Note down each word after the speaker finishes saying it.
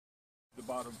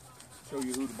bottom, show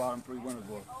you who the bottom 3 winners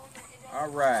were. All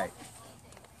right.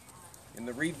 In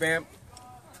the revamp,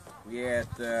 we had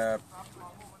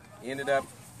ended up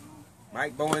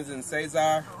Mike Bowens and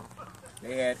Cesar.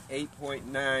 They had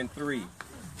 8.93.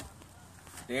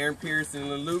 Darren Pierce and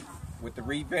LeLuc with the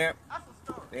revamp,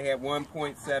 they had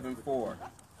 1.74.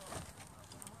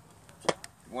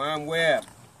 Juan Webb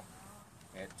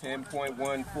at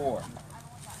 10.14.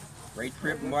 Ray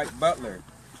Tripp and Mike Butler,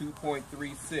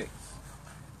 2.36.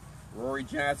 Rory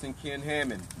Johnson, Ken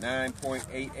Hammond,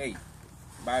 9.88.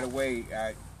 By the way,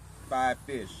 5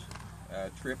 fish.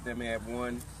 Tripp them had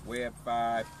 1, Webb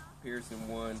 5, Pearson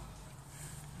 1,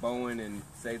 Bowen and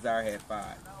Cesar had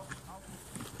 5.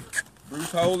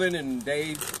 Bruce Holden and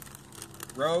Dave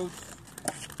Rhodes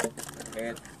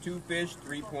had 2 fish,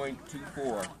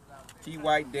 3.24. T.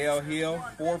 White, Dale Hill,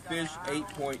 4 fish,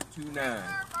 8.29.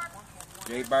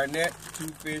 Jay Barnett, 2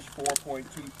 fish,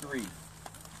 4.23.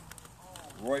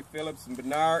 Roy Phillips and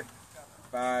Bernard,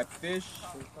 4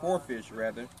 fish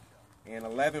rather, and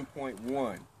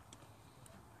 11.1.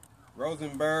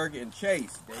 Rosenberg and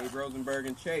Chase, Dave Rosenberg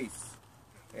and Chase,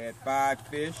 had 5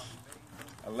 fish,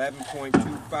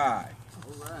 11.25.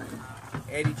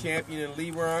 Eddie Champion and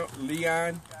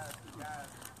Leon,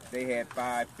 they had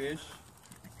 5 fish,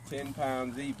 10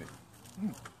 pounds even.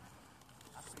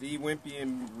 Steve Wimpy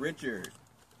and Richard,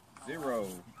 0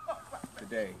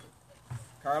 today.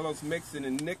 Carlos Mixon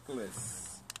and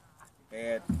Nicholas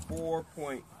had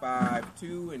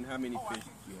 4.52. And how many fish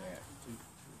did you have?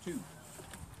 2.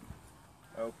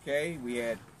 Okay, we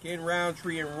had Ken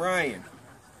Roundtree and Ryan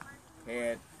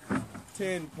had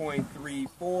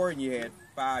 10.34, and you had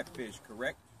 5 fish,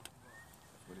 correct?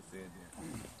 That's what it said there.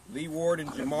 Lee Ward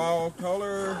and Jamal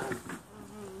Tuller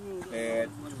had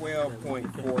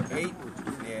 12.48,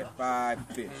 and they had 5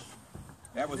 fish.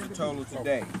 That was the total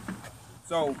today.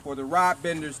 So for the Rod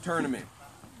Benders tournament,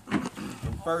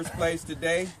 in first place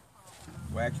today,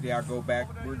 well actually I'll go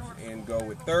backwards and go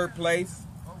with 3rd place,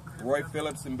 Roy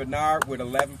Phillips and Bernard with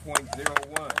 11.01.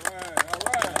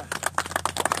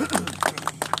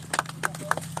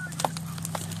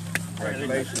 All right.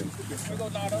 Congratulations.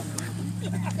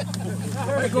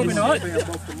 Where you go, Bernard?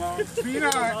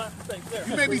 Bernard,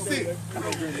 you may be sick.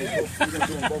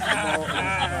 I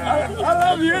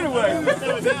love you anyway. I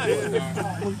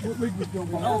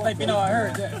don't think I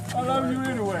heard that. I love you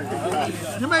anyway.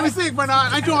 You made me sick,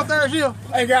 Bernard. Ain't you on third shift?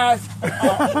 Hey guys,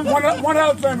 one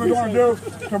other thing we're going to do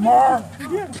tomorrow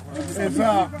is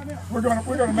we're going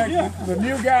to make the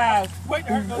new guys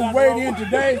who weighed in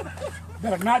today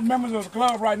that are not members of the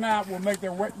club right now will make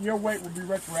your weight will be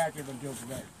retroactive until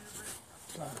today.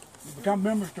 So you become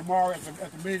members tomorrow at the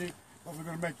meeting, but we're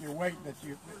going to make your weight that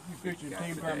you fix your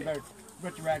team today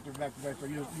retroactive back today. So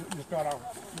you'll start off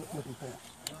with the points.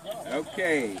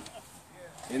 Okay.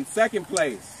 In second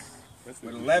place with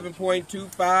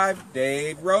 11.25,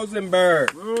 Dave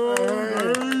Rosenberg.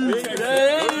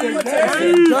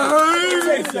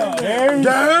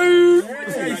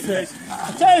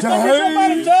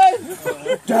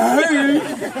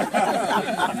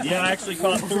 Yeah, I actually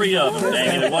caught 3 of them,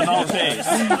 dang it. It wasn't all Chase.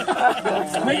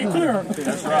 Make it clear.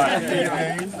 That's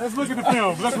right. Let's look at the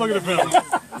film. Let's look at the film.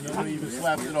 Nobody even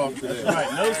slapped it off today. That's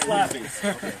right, no slappies.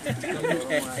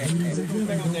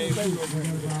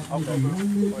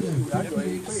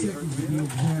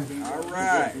 All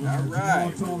right.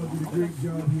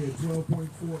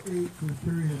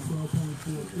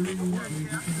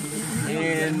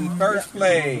 In first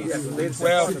place,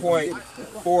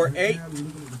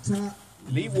 12.48,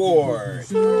 Lee Ward.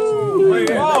 Way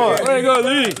to go,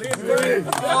 Lee.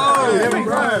 Oh, there we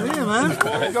go. Yeah, man.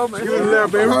 Give it a little,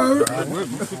 baby.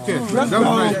 That's a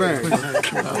nice bag.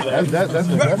 That's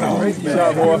a great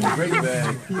job, boy. Great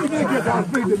bag. I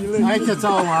ain't catch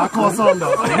all one. I caught some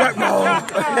though. You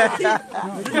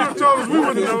could have told us we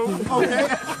wouldn't know. Okay.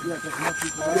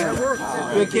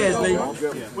 Good catch, Lee.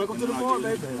 Welcome to the board,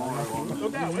 baby.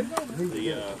 Look out.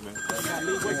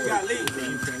 Got Lee.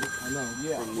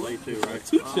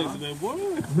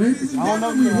 Ladies and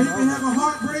gentlemen, we hate to have a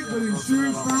heartbreak, but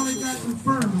insurance finally got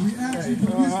confirmed. We actually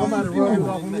from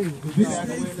this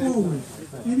day forward,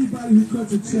 anybody who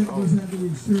cuts a check must have their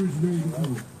insurance ready to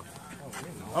go.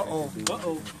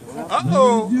 Ladies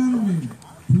and gentlemen,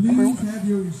 please have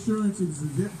your insurance. It's a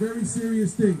very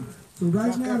serious thing. So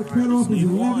right now the cutoff is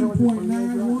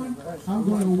 11.91. I'm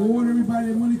going to award everybody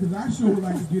that money because I sure would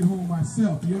like to get home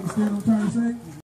myself. You understand what I'm trying to say?